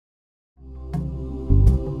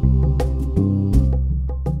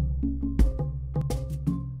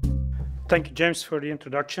Thank you, James, for the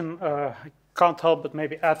introduction. I can't help but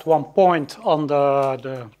maybe add one point on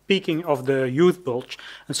the peaking of the youth bulge,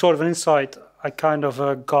 and sort of an insight I kind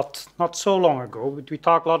of got not so long ago. But we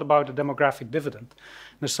talk a lot about the demographic dividend.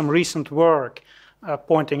 There's some recent work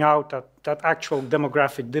pointing out that that actual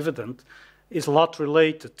demographic dividend is a lot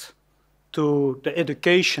related to the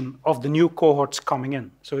education of the new cohorts coming in.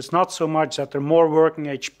 So it's not so much that there are more working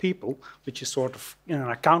age people, which is sort of in an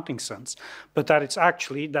accounting sense, but that it's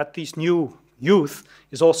actually that these new youth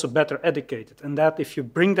is also better educated. And that if you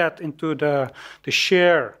bring that into the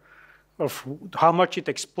share of how much it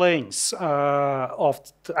explains of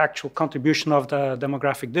the actual contribution of the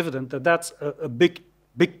demographic dividend, that's a big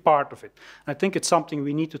part of it. I think it's something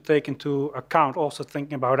we need to take into account, also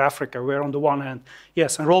thinking about Africa, where on the one hand,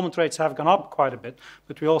 yes, enrollment rates have gone up quite a bit,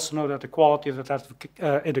 but we also know that the quality of that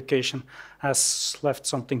education has left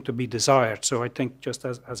something to be desired. So I think just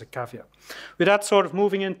as a caveat. With that sort of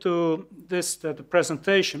moving into this, the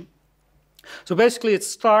presentation. So basically it's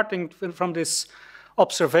starting from this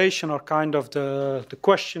observation or kind of the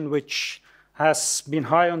question which has been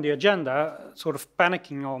high on the agenda, sort of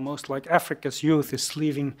panicking almost, like Africa's youth is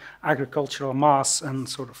leaving agricultural mass, and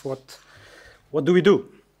sort of what do we do?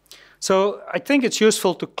 So I think it's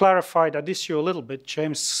useful to clarify that issue a little bit.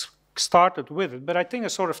 James started with it, but I think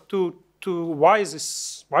it's sort of why is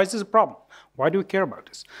this a problem? Why do we care about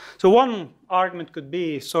this? So one argument could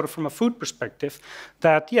be sort of from a food perspective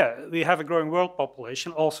that, yeah, we have a growing world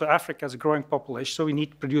population. Also, Africa has a growing population, so we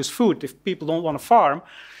need to produce food. If people don't want to farm,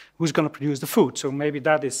 who's going to produce the food? So maybe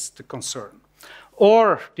that is the concern.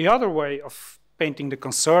 Or the other way of painting the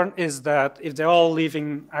concern is that if they're all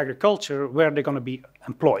leaving agriculture, where are they going to be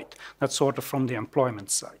employed? That's sort of from the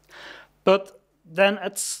employment side. But then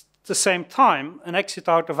at the same time, an exit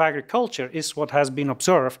out of agriculture is what has been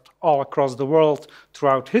observed all across the world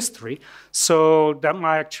throughout history. So that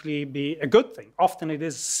might actually be a good thing. Often it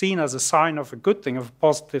is seen as a sign of a good thing, of a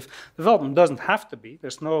positive development. It doesn't have to be.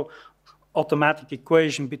 There's no automatic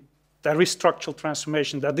equation. There is structural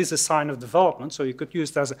transformation that is a sign of development, so you could use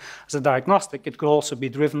it as a diagnostic. It could also be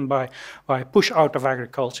driven by push out of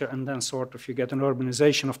agriculture, and then sort of you get an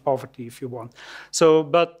urbanization of poverty if you want. So,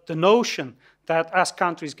 but the notion that as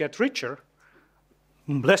countries get richer,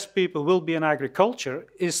 less people will be in agriculture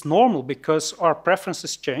is normal because our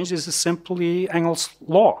preferences change. This is simply Engels'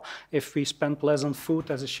 law. If we spend less on food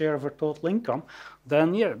as a share of our total income,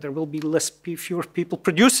 then yeah, there will be fewer people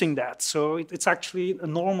producing that. So it's actually a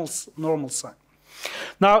normal sign.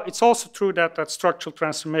 Now, it's also true that structural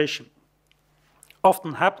transformation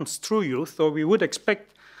often happens through youth, though we would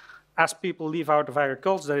expect as people leave out of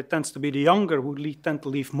agriculture that it tends to be the younger who tend to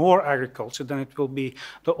leave more agriculture than it will be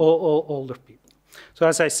the older people. So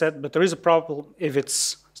as I said, but there is a problem if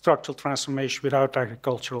it's structural transformation without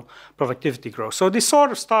agricultural productivity growth. So this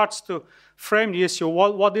sort of starts to frame the issue,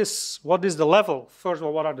 what is the level? First of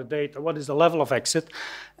all, what are the data? What is the level of exit?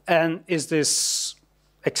 And is this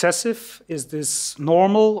excessive? Is this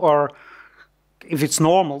normal? Or if it's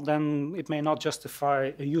normal, then it may not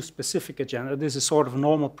justify a youth-specific agenda. This is sort of a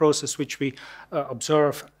normal process which we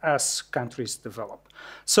observe as countries develop.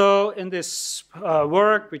 So in this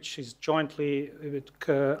work, which is jointly with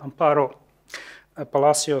Amparo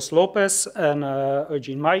Palacios Lopez and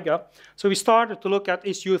Eugene Maiga, so we started to look at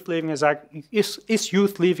is youth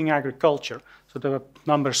leaving agriculture? So the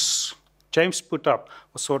numbers James put up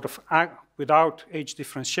was sort of without age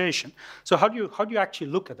differentiation. So how do you actually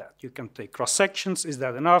look at that? You can take cross sections. Is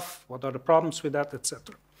that enough? What are the problems with that,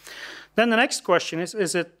 etc. Then the next question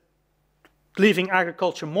is it leaving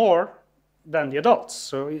agriculture more than the adults?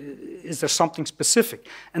 So is there something specific?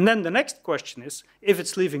 And then the next question is, if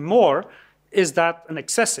it's leaving more, is that an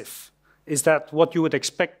excessive? Is that what you would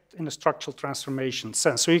expect in a structural transformation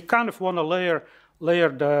sense? So you kind of want to layer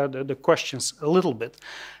the questions a little bit.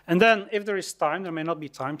 And then if there is time, there may not be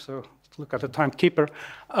time, so look at the timekeeper.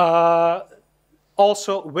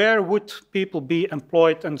 Also, where would people be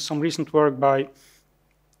employed? And some recent work by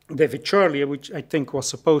David Shirley, which I think was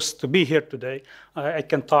supposed to be here today, I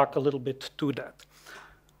can talk a little bit to that.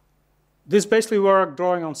 This basically work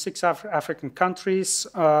drawing on 6 African countries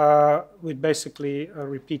with basically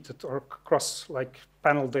repeated or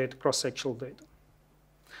panel data, cross-sectional data.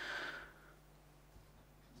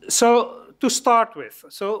 So to start with,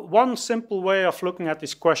 so one simple way of looking at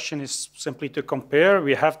this question is simply to compare.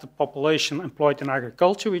 We have the population employed in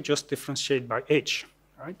agriculture. We just differentiate by age,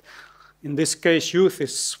 right? In this case, youth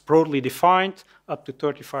is broadly defined, up to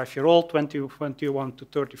 35-year-old, 21 to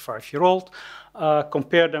 35-year-old.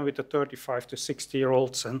 Compare them with the 35 to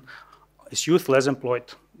 60-year-olds, and is youth less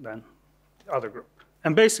employed than the other group?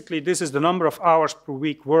 And basically, this is the number of hours per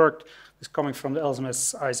week worked. It's coming from the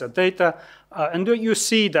LSMS ISA data. And you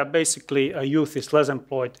see that basically youth is less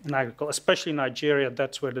employed in agriculture, especially in Nigeria.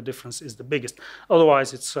 That's where the difference is the biggest.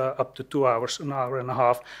 Otherwise, it's up to 2 hours, an hour and a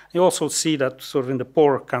half. You also see that sort of in the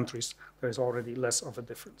poorer countries, there is already less of a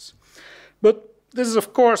difference. But this is,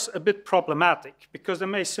 of course, a bit problematic because there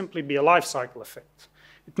may simply be a life cycle effect.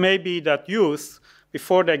 It may be that youth,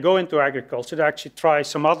 before they go into agriculture, they actually try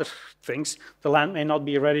some other things. The land may not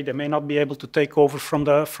be ready. They may not be able to take over from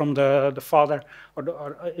the father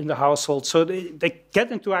or in the household. So they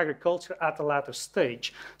get into agriculture at a later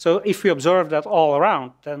stage. So if we observe that all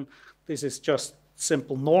around, then this is just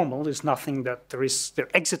simple normal. There's nothing that they're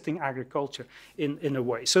exiting agriculture in a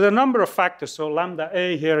way. So there are a number of factors. So lambda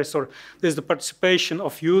A here is there's the participation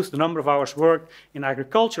of youth, the number of hours worked in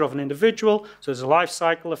agriculture of an individual. So there's a life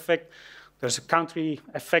cycle effect. There's a country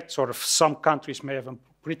effect, sort of some countries may have a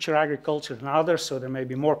richer agriculture than others, so there may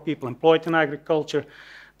be more people employed in agriculture.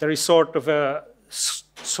 There is sort of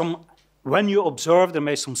when you observe, there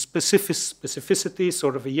may be some specificity,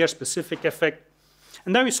 sort of a year-specific effect.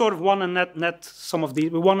 And then we sort of want to net some of these,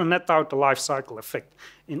 we want to net out the life cycle effect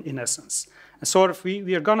in essence. And sort of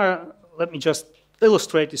we are gonna, let me just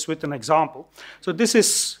illustrate this with an example. So this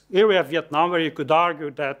is, here we have Vietnam, where you could argue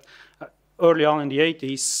that early on in the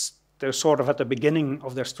 80s, they're sort of at the beginning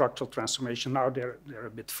of their structural transformation. Now they're a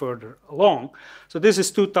bit further along. So this is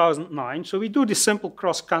 2009. So we do this simple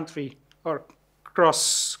cross-country or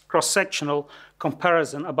cross-sectional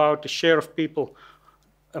comparison about the share of people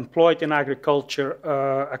employed in agriculture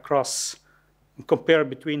compare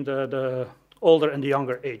between the older and the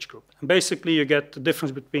younger age group. And basically you get the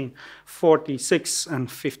difference between 46 and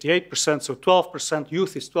 58%. So 12%,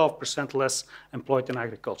 youth is 12% less employed in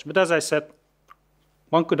agriculture. But as I said,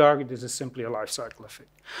 one could argue this is simply a life cycle effect.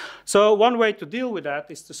 So one way to deal with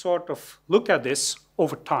that is to sort of look at this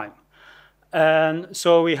over time. And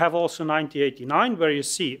so we have also 1989, where you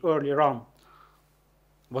see earlier on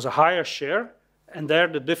was a higher share, and there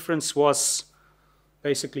the difference was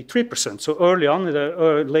basically 3%. So early on, in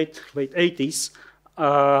the late 80s,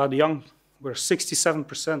 the young were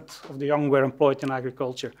 67% of the young were employed in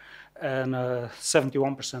agriculture, and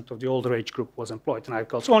 71% of the older age group was employed in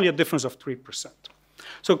agriculture, only a difference of 3%.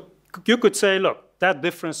 So you could say, look, that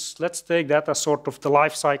difference, let's take that as sort of the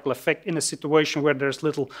life cycle effect in a situation where there's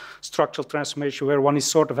little structural transformation, where one is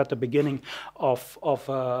sort of at the beginning of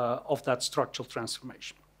that structural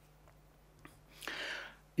transformation.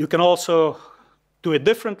 You can also do it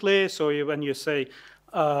differently. So when you say,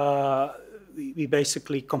 we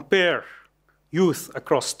basically compare youth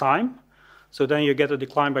across time, so then you get a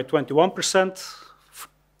decline by 21%.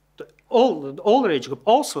 The older age group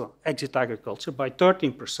also exit agriculture by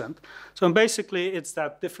 13%. So basically it's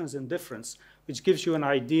that difference in difference which gives you an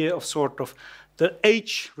idea of sort of the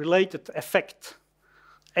age-related effect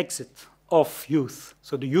exit of youth.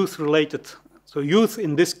 So the youth-related, so youth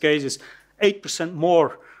in this case is 8%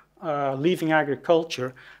 more leaving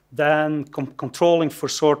agriculture than controlling for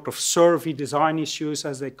sort of survey design issues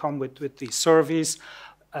as they come with these surveys,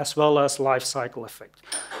 as well as life cycle effect.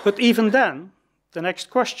 But even then, the next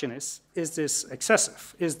question is this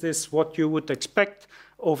excessive? Is this what you would expect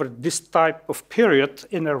over this type of period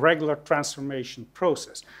in a regular transformation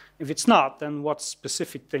process? If it's not, then what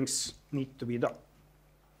specific things need to be done?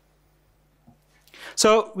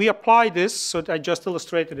 So we apply this, so I just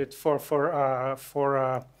illustrated it for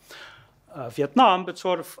Vietnam, but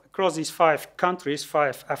sort of across these 5 countries,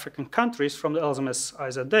 5 African countries from the LSMS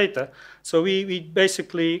ISA data. So we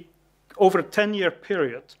basically, over a 10-year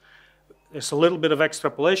period, there's a little bit of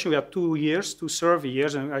extrapolation. We have 2 years, 2 survey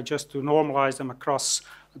years, and I just to normalize them across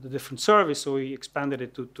the different surveys, so we expanded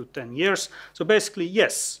it to 10 years. So basically,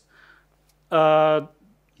 yes,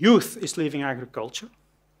 youth is leaving agriculture,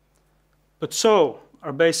 but so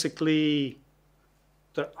are basically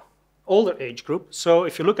the older age group. So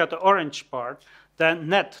if you look at the orange part, then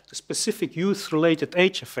net, the specific youth-related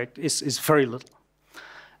age effect is very little.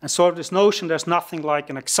 And so this notion there's nothing like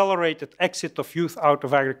an accelerated exit of youth out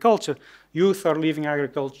of agriculture. Youth are leaving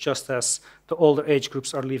agriculture just as the older age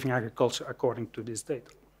groups are leaving agriculture according to this data.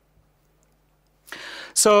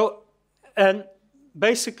 So, and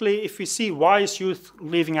basically if we see why is youth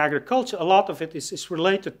leaving agriculture, a lot of it is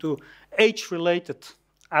related to age-related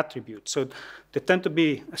attributes. So they tend to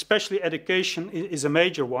be, especially education is a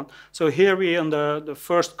major one. So here we on the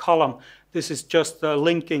first column, this is just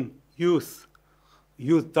linking youth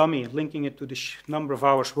dummy, linking it to the number of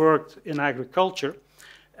hours worked in agriculture.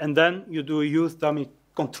 And then you do a youth dummy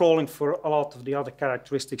controlling for a lot of the other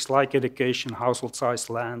characteristics like education, household size,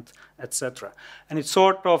 land, etc. And it's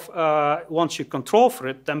sort of, once you control for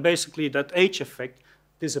it, then basically that age effect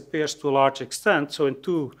disappears to a large extent. So in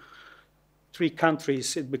 3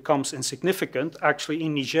 countries, it becomes insignificant. Actually,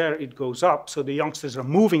 in Niger, it goes up. So the youngsters are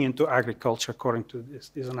moving into agriculture, according to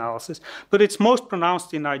this analysis. But it's most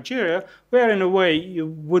pronounced in Nigeria, where, in a way, you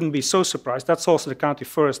wouldn't be so surprised. That's also the country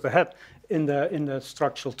furthest ahead in the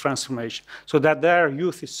structural transformation. So that their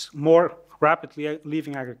youth is more rapidly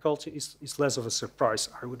leaving agriculture is less of a surprise,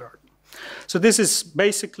 I would argue. So this is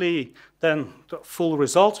basically then the full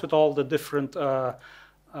results with all the different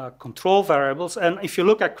control variables. And if you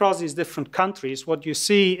look across these different countries, what you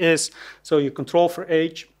see is, so you control for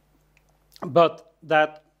age, but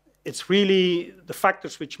that it's really the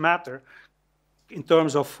factors which matter in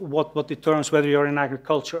terms of what determines whether you're in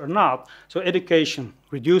agriculture or not. So education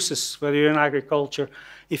reduces whether you're in agriculture.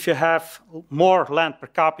 If you have more land per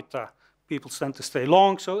capita, people tend to stay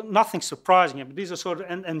long, so nothing surprising. But these are sort of,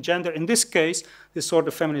 and gender, in this case, this sort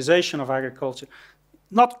of feminization of agriculture.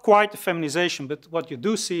 Not quite a feminization, but what you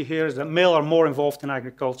do see here is that male are more involved in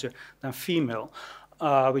agriculture than female,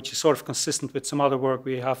 which is sort of consistent with some other work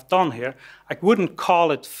we have done here. I wouldn't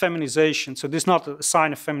call it feminization, so this is not a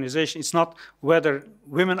sign of feminization. It's not whether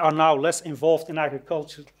women are now less involved in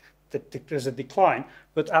agriculture that there's a decline,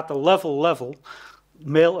 but at the level,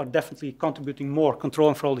 male are definitely contributing more,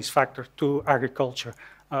 controlling for all these factors to agriculture,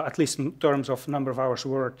 at least in terms of number of hours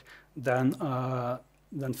worked, than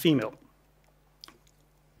female.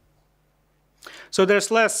 So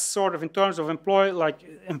there's less sort of, in terms of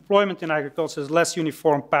employment in agriculture, there's less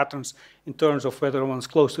uniform patterns in terms of whether one's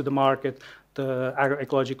close to the market, the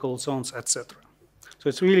agroecological zones, etc. So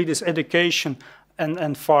it's really this education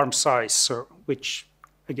and farm size, so, which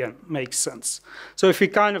again makes sense. So if we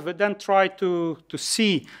kind of then try to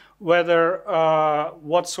see whether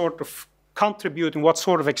what sort of contributing, what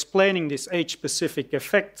sort of explaining this age-specific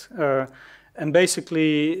effect, and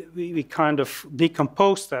basically we kind of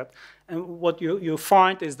decompose that. And what you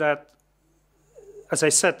find is that, as I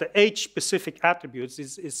said, the age-specific attributes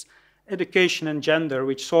is education and gender,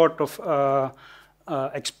 which sort of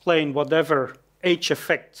explain whatever age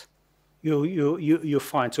effect you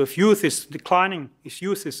find. So if youth is declining, if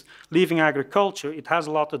youth is leaving agriculture, it has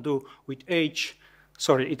a lot to do with age.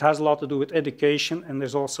 Sorry, it has a lot to do with education, and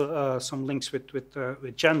there's also some links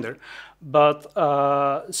with gender. But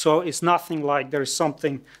so it's nothing like there is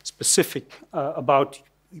something specific about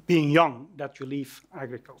being young that you leave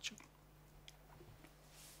agriculture.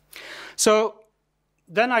 So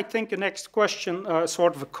then I think the next question,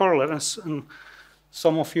 sort of a correlate, and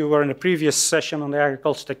some of you were in the previous session on the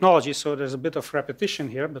agriculture technology, so there's a bit of repetition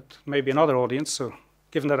here, but maybe another audience. So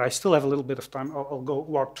given that I still have a little bit of time, I'll go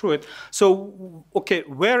walk through it. So, okay,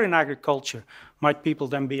 where in agriculture might people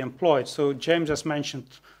then be employed? So James has mentioned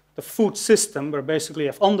the food system, where basically you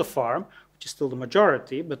have on the farm, which is still the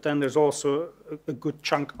majority, but then there's also a good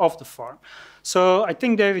chunk of the farm. So I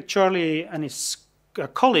think David Charlie and his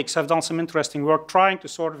colleagues have done some interesting work trying to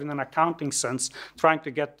sort of, in an accounting sense, trying to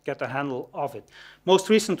get a handle of it. Most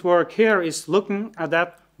recent work here is looking at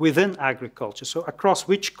that within agriculture. So across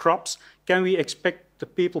which crops can we expect the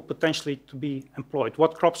people potentially to be employed?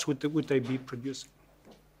 What crops would they be producing?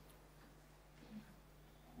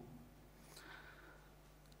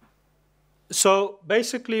 So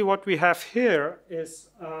basically what we have here is,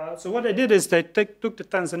 so what they did is they took the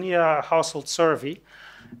Tanzania household survey,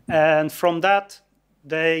 and from that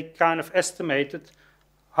they kind of estimated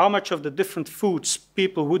how much of the different foods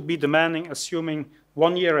people would be demanding, assuming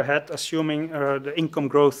 1 year ahead, assuming the income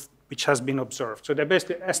growth which has been observed. So they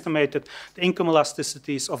basically estimated the income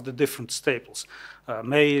elasticities of the different staples,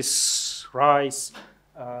 maize, rice,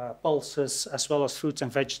 pulses, as well as fruits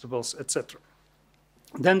and vegetables, etc.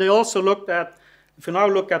 Then they also looked at, if you now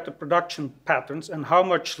look at the production patterns and how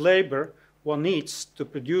much labor one needs to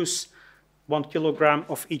produce 1 kilogram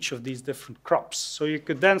of each of these different crops. So you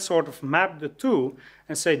could then sort of map the two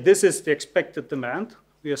and say this is the expected demand.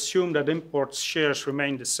 We assume that imports shares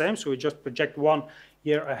remain the same, so we just project 1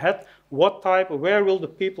 year ahead. What type, or where will the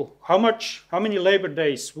people, how many labor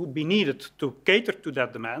days would be needed to cater to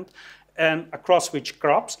that demand, and across which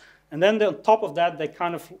crops? And then on top of that, they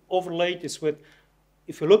kind of overlaid this with,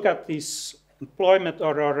 if you look at these employment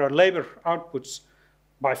or labor outputs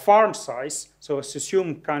by farm size, so let's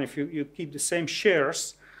assume kind of you keep the same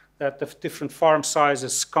shares that the different farm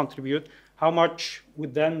sizes contribute, how much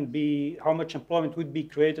would then be, how much employment would be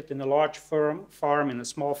created in a large farm, in a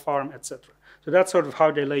small farm, etc. So that's sort of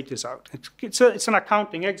how they laid this out. It's an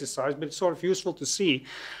accounting exercise, but it's sort of useful to see.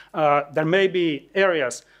 There may be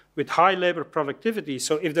areas with high labor productivity,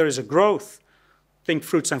 so if there is a growth, think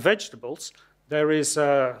fruits and vegetables, there is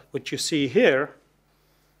what you see here,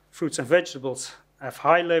 fruits and vegetables have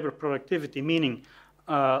high labor productivity, meaning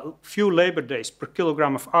few labor days per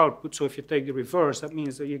kilogram of output. So if you take the reverse, that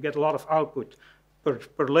means that you get a lot of output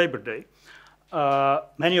per labor day.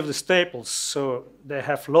 Many of the staples, so they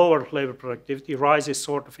have lower labor productivity. Rice is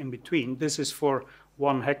sort of in between. This is for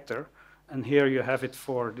 1 hectare, and here you have it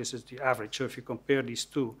for, this is the average. So if you compare these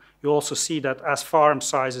two, you also see that as farm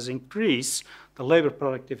sizes increase, the labor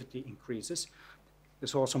productivity increases.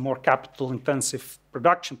 There's also more capital-intensive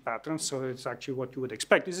production patterns, so it's actually what you would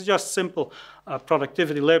expect. This is just simple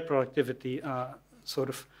productivity, labor productivity, sort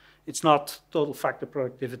of, it's not total factor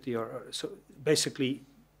productivity, or so basically,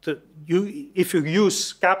 if you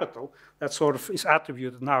use capital, that sort of is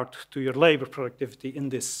attributed now to your labor productivity in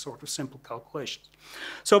this sort of simple calculation.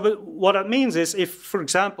 So, but what that means is if, for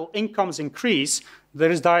example, incomes increase, there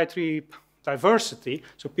is dietary diversity,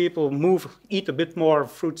 so people eat a bit more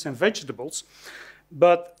fruits and vegetables.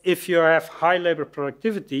 But if you have high labor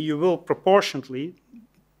productivity, you will proportionately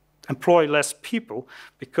employ less people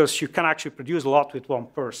because you can actually produce a lot with 1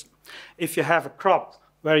 person. If you have a crop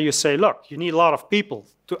where you say, look, you need a lot of people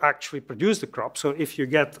to actually produce the crop, so if you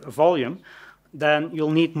get a volume, then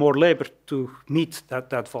you'll need more labor to meet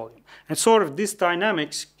that volume. And sort of these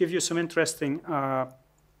dynamics give you some interesting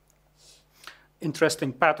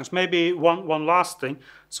patterns. Maybe one last thing,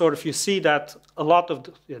 sort of you see that a lot of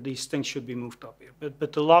these things should be moved up here,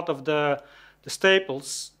 but a lot of the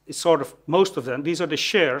staples is sort of, most of them, these are the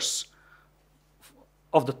shares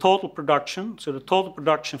of the total production, so the total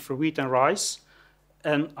production for wheat and rice,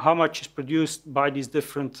 and how much is produced by these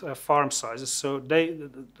different farm sizes. So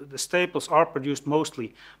the staples are produced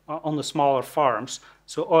mostly on the smaller farms.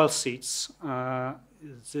 So oilseeds,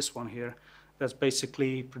 is this one here, that's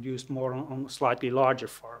basically produced more on slightly larger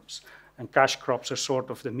farms. And cash crops are sort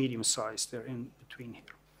of the medium size, they're in between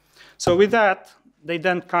here. So with that, they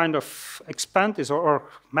then kind of expand this or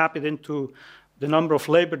map it into the number of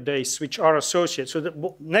labor days which are associated. So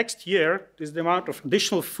the next year is the amount of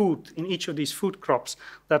additional food in each of these food crops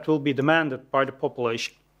that will be demanded by the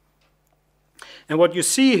population. And what you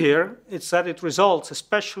see here is that it results,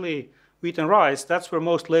 especially wheat and rice, that's where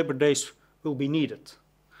most labor days will be needed,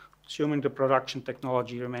 assuming the production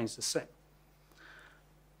technology remains the same.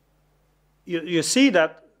 You see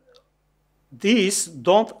that these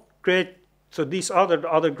don't create, so these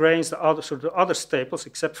other grains, the other staples,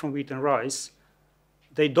 except from wheat and rice,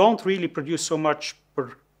 they don't really produce so much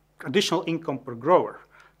per additional income per grower.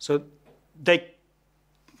 So they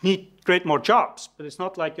create more jobs, but it's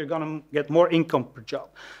not like you're going to get more income per job.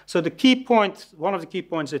 So the key point, one of the key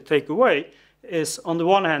points they take away is, on the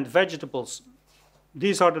one hand, vegetables.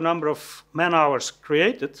 These are the number of man-hours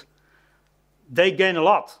created. They gain a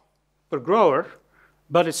lot per grower,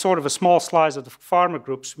 but it's sort of a small slice of the farmer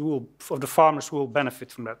groups of the farmers who will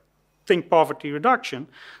benefit from that. Think poverty reduction,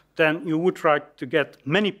 then you would try to get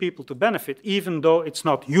many people to benefit, even though it's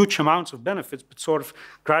not huge amounts of benefits, but sort of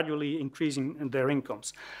gradually increasing in their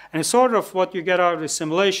incomes. And it's sort of what you get out of the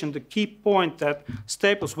simulation, the key point that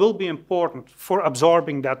staples will be important for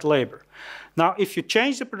absorbing that labor. Now, if you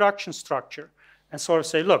change the production structure and sort of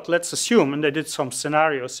say, look, let's assume, and they did some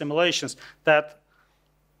scenario simulations, that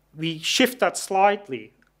we shift that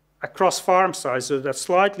slightly across farm size, so that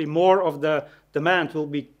slightly more of the demand will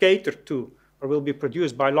be catered to or will be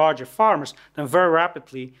produced by larger farmers, then very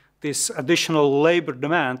rapidly this additional labor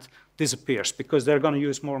demand disappears because they're going to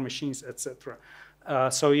use more machines, etc.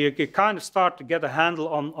 So you kind of start to get a handle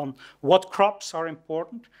on what crops are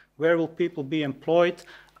important, where will people be employed,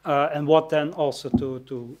 and what then also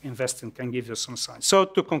to invest in can give you some signs. So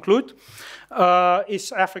to conclude,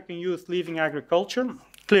 is African youth leaving agriculture?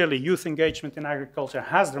 Clearly, youth engagement in agriculture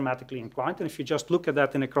has dramatically inclined, and if you just look at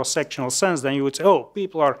that in a cross-sectional sense, then you would say, oh,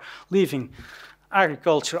 people are leaving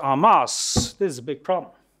agriculture en masse. This is a big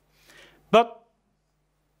problem. But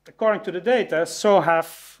according to the data, so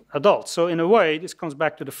have adults. So in a way, this comes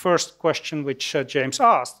back to the first question which James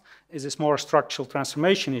asked, is this more a structural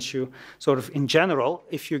transformation issue? Sort of in general,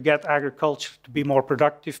 if you get agriculture to be more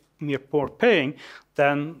productive, more paying,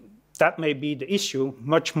 then that may be the issue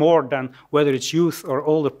much more than whether it's youth or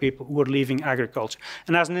older people who are leaving agriculture.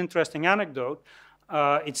 And as an interesting anecdote,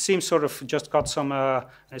 it seems sort of just got some,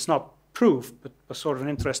 it's not proof, but sort of an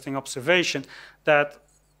interesting observation, that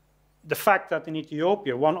the fact that in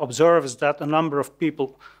Ethiopia, one observes that a number of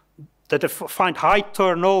people that find high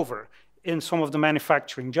turnover in some of the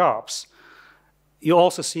manufacturing jobs, you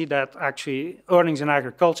also see that actually earnings in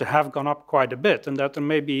agriculture have gone up quite a bit, and that there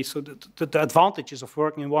may be, so the advantages of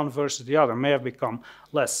working in one versus the other may have become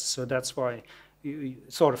less. So that's why,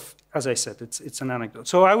 sort of, as I said, it's an anecdote.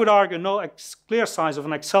 So I would argue no clear signs of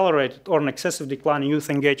an accelerated or an excessive decline in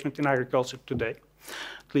youth engagement in agriculture today,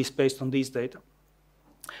 at least based on these data.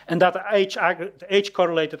 And that the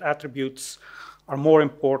age-correlated attributes are more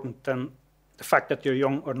important than the fact that you're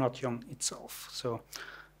young or not young itself. So,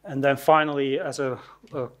 and then finally, as a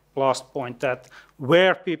last point, that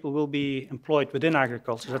where people will be employed within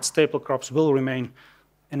agriculture, that staple crops will remain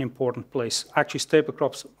an important place. Actually, staple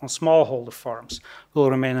crops on smallholder farms will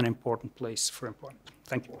remain an important place for employment.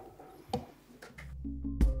 Thank you.